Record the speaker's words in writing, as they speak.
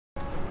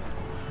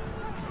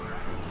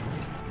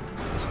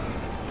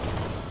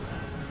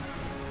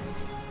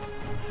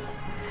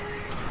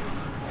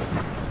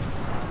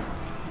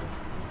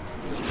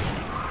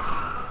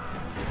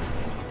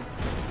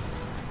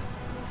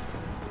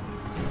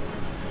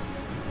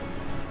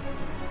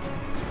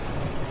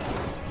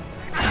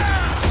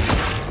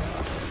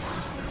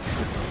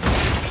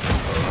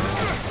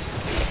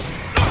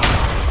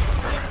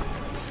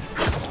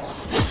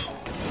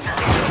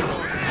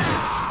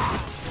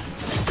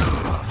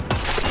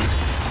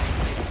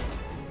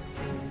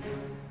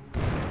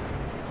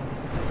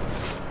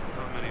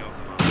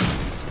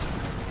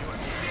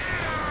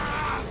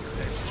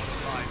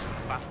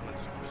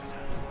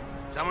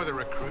other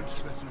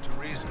recruits listen to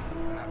reason.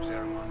 Perhaps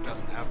Eramon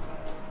doesn't have them.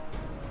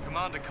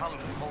 Commander Cullen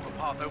will hold the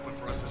path open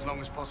for us as long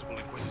as possible,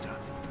 Inquisitor.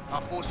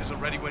 Our forces are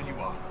ready when you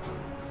are.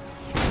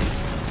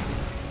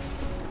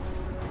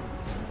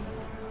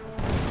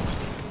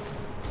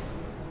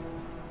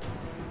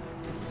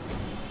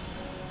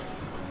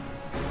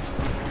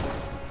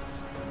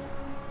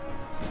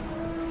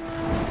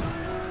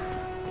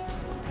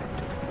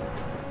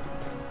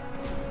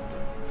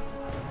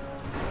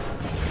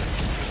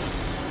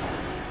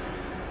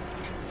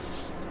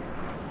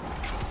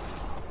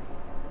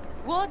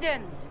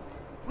 Wardens!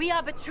 We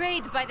are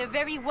betrayed by the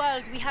very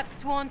world we have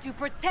sworn to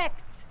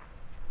protect!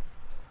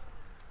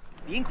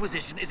 The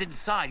Inquisition is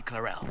inside,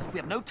 Clarel. We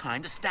have no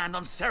time to stand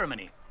on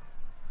ceremony.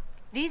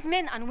 These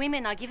men and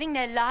women are giving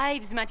their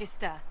lives,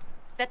 Magister.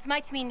 That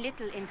might mean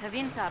little in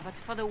Tevinter, but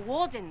for the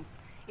Wardens,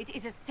 it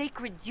is a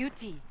sacred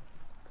duty.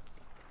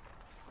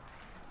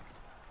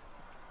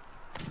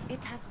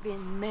 It has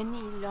been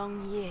many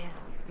long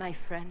years, my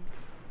friend.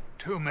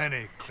 Too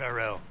many,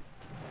 Clarel.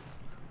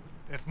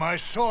 If my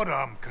sword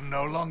arm can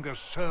no longer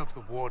serve the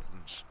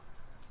Wardens,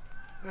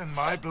 then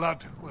my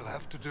blood will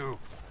have to do.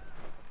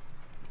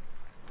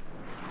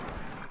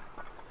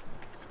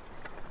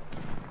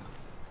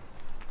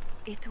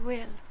 It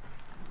will.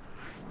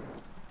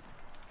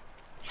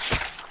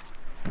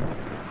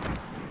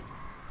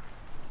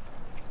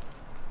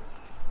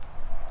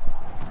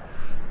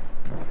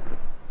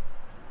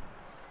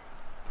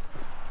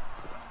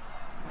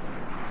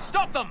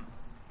 Stop them!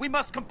 We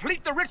must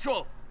complete the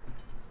ritual!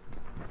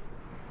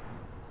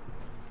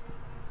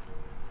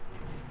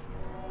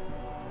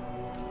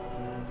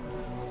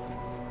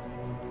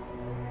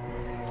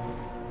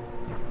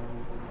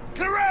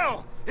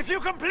 Clarel! If you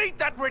complete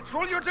that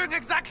ritual, you're doing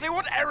exactly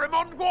what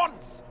Eramon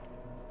wants!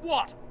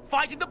 What?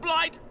 Fighting the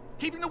Blight?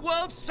 Keeping the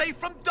world safe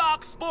from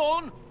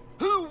Darkspawn?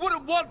 Who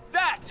wouldn't want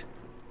that?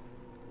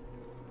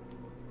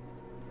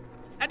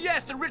 And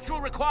yes, the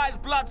ritual requires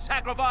blood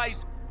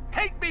sacrifice.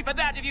 Hate me for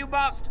that if you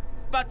must,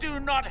 but do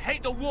not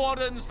hate the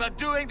Wardens for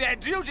doing their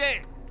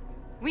duty!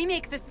 We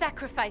make the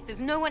sacrifices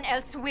no one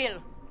else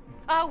will.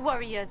 Our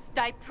warriors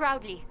die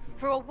proudly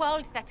for a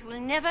world that will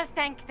never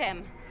thank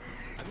them.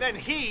 And then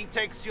he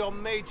takes your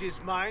mage's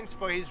minds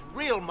for his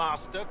real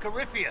master,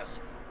 Corypheus.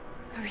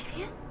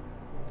 Corypheus?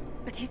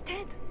 But he's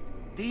dead.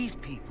 These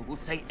people will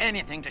say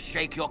anything to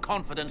shake your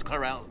confidence,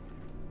 Clarel.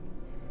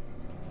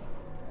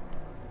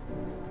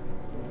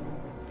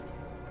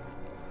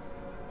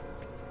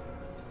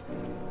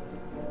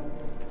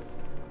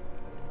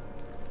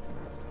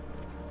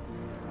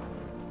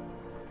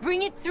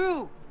 Bring it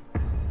through!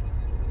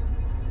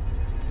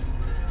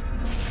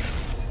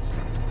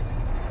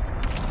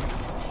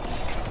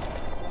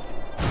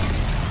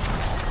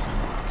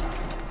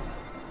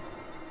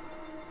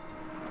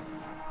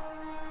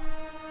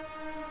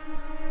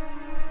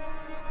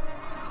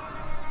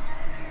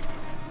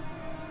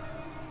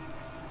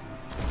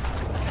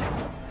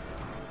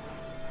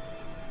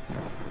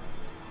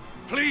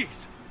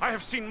 Please! I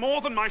have seen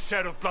more than my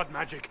share of blood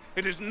magic.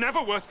 It is never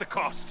worth the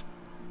cost.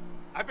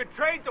 I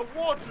betrayed the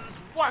Wardens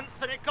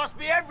once and it cost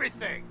me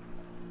everything!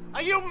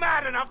 Are you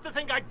mad enough to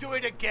think I'd do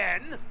it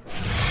again?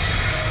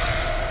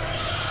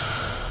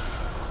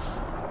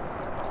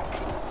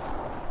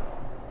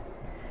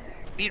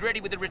 Be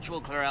ready with the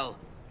ritual, Clarel.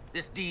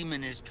 This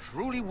demon is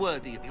truly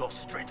worthy of your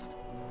strength.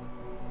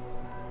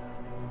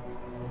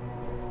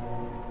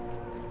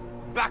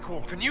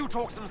 Blackwall, can you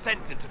talk some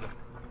sense into them?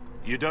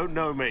 You don't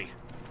know me,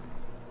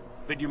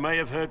 but you may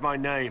have heard my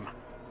name.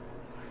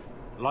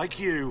 Like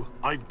you,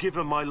 I've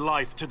given my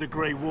life to the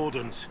Grey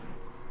Wardens.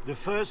 The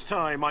first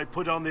time I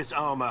put on this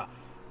armor,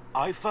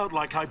 I felt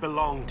like I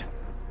belonged.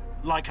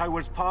 Like I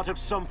was part of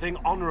something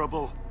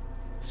honorable.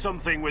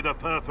 Something with a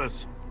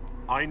purpose.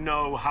 I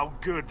know how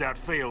good that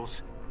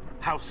feels.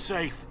 How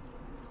safe.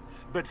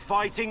 But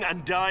fighting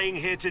and dying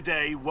here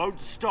today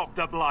won't stop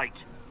the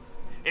Blight.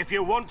 If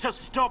you want to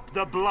stop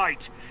the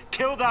Blight,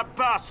 kill that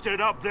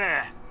bastard up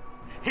there.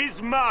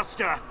 His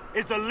master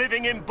is the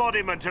living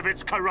embodiment of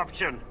its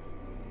corruption.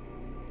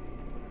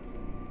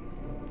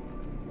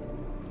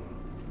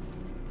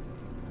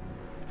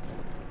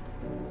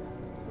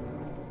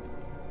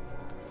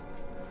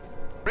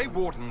 Grey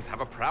Wardens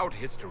have a proud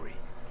history.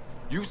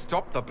 You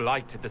stopped the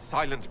Blight at the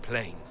Silent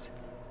Plains,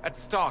 at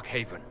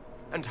Starkhaven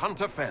and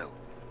Hunterfell,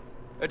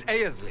 at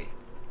Aesley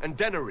and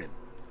Denerim.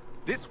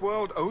 This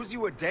world owes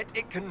you a debt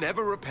it can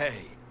never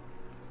repay.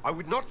 I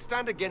would not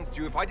stand against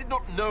you if I did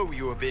not know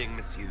you were being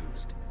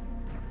misused.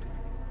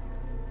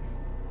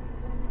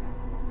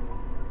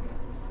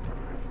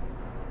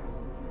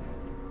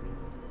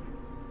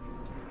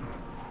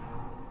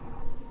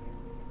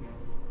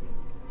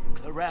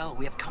 Clarel,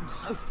 we have come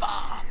so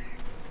far.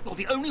 You're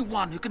the only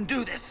one who can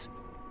do this.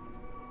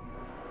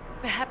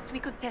 Perhaps we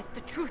could test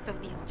the truth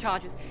of these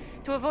charges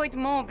to avoid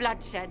more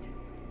bloodshed.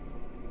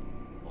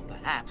 Or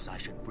perhaps I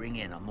should bring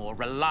in a more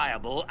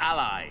reliable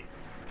ally.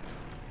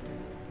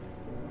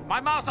 My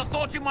master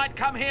thought you might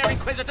come here,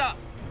 Inquisitor.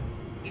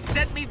 He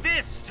sent me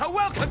this to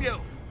welcome you.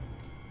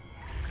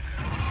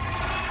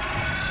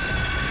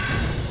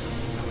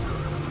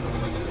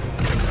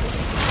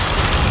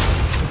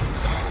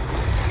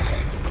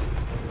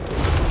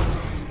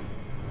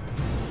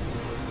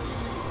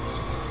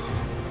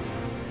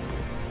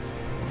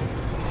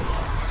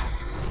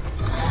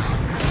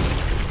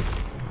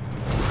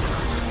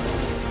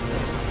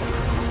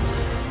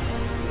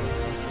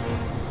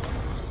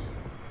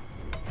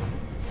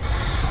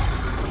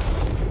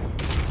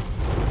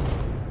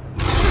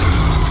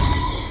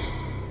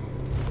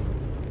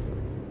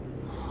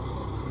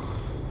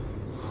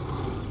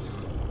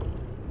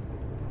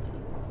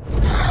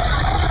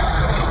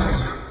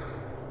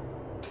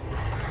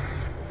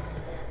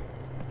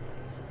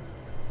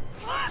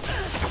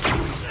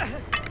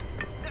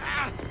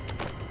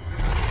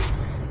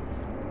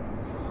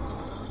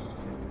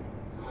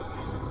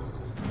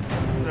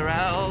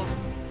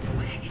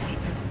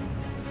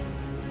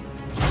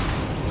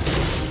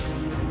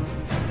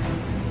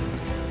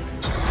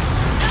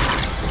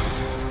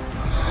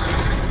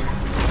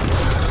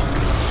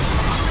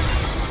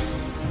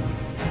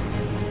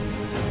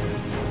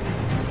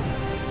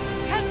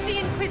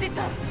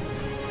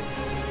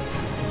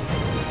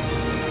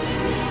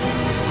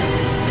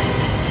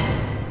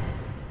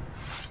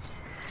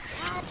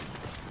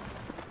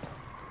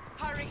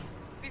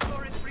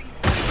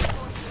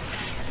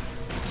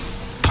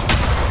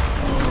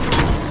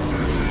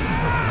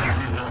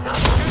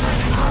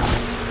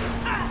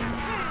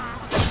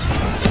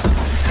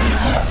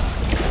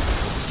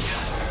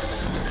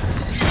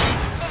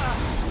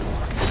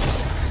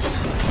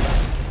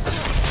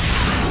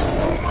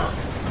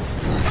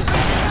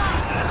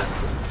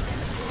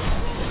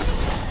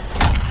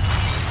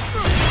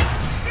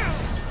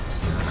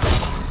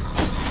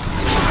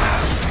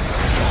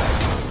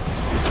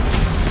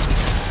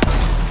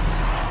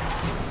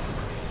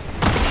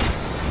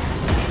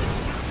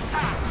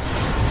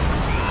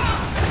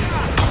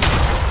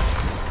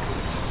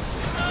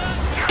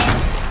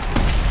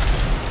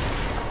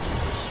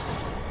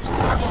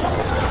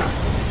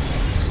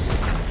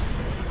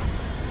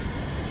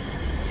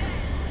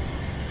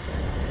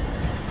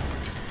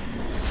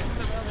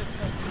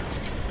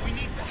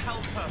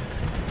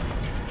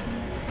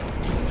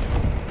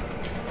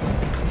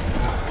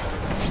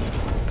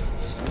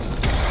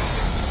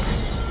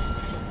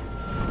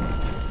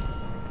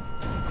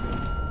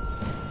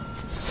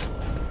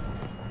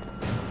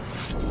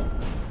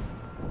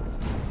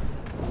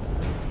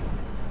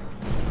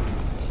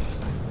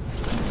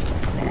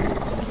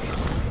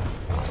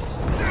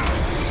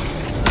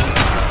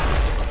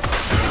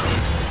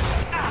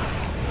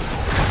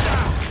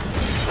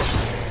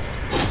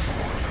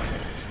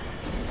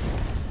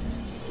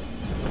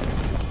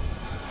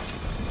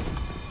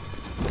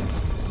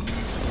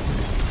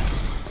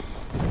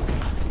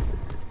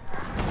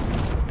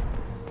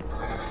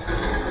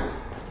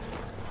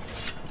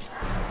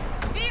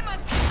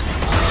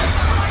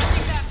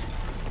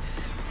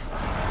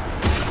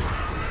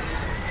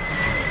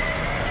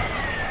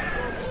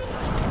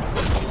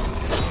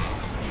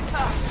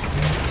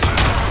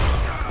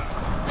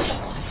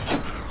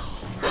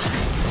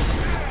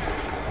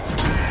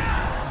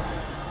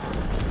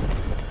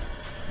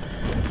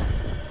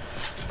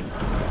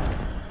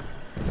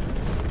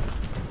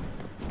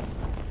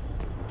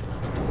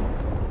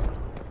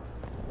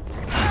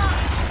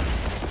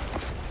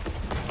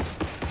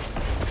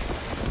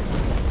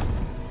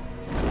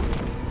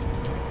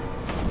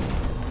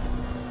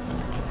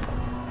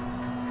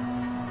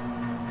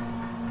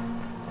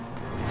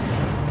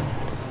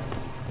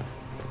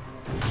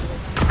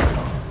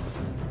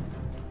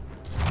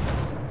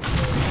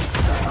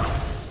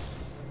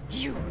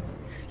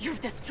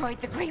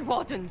 destroyed the Grey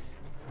Wardens.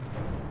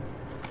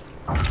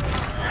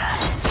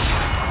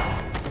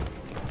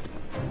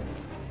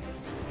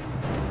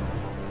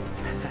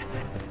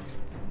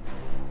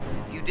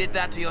 You did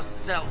that to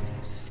yourself,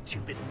 you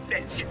stupid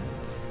bitch.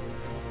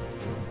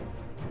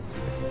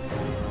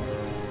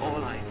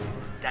 All I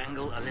did was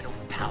dangle a little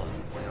power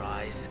before your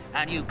eyes,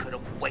 and you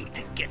couldn't wait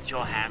to get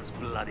your hands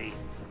bloody.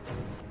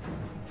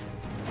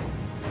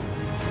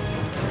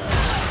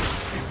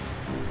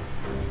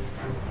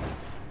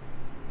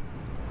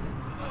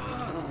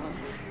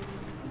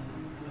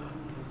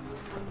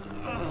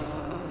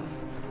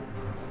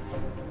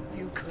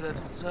 You could have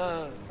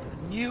served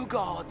the new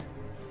god.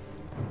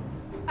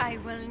 I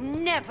will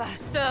never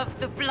serve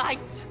the Blight.